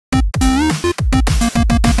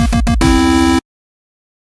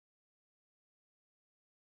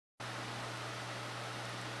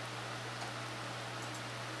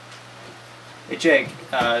Jake,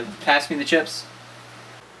 pass me the chips.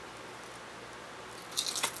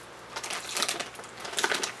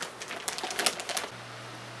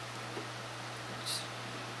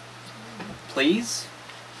 Please?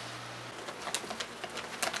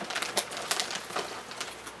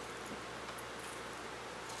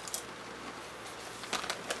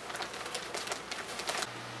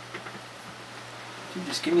 Dude,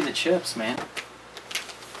 just give me the chips, man.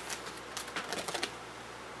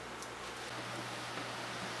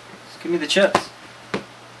 Just give me the chips.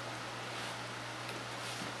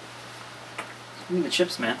 Just give me the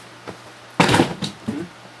chips, man. Hmm?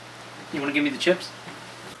 You want to give me the chips?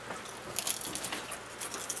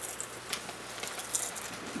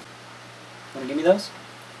 Want to give me those?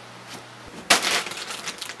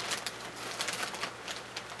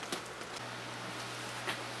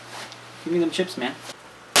 Give me them chips, man.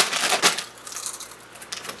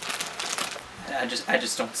 I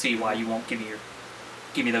just don't see why you won't give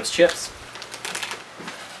me those chips.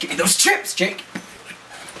 Give me those chips, Jake.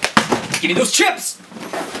 Give me those chips.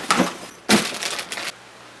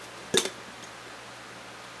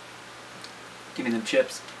 Give me them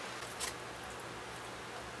chips.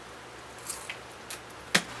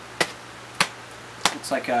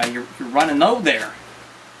 Looks like you're running low there.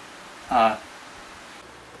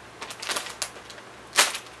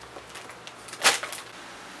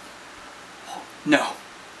 No.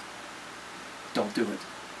 Don't do it.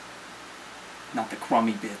 Not the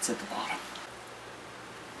crummy bits at the bottom.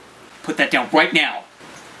 Put that down right now.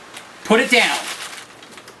 Put it down.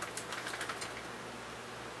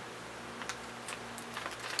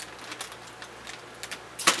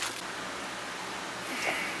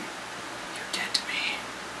 You're dead to me.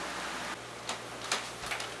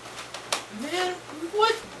 Man,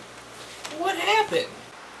 what happened?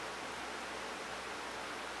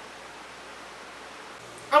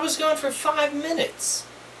 I was gone for 5 minutes.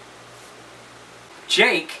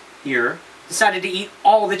 Jake, here, decided to eat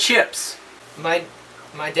all the chips. My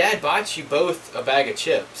dad bought you both a bag of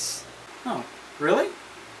chips. Oh, really?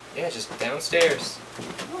 Yeah, just downstairs.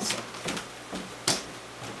 Awesome.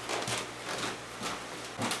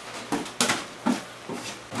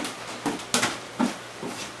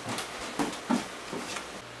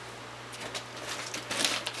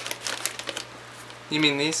 You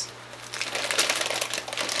mean these?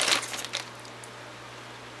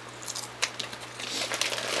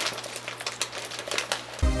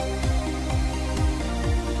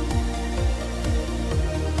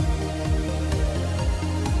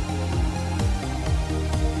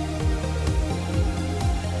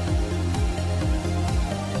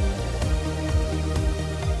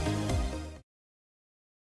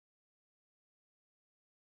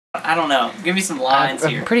 I don't know. Give me some lines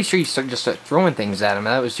here. I'm pretty sure you just started throwing things at him.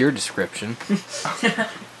 That was your description.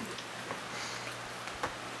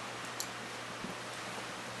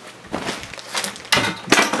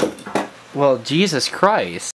 Well, Jesus Christ.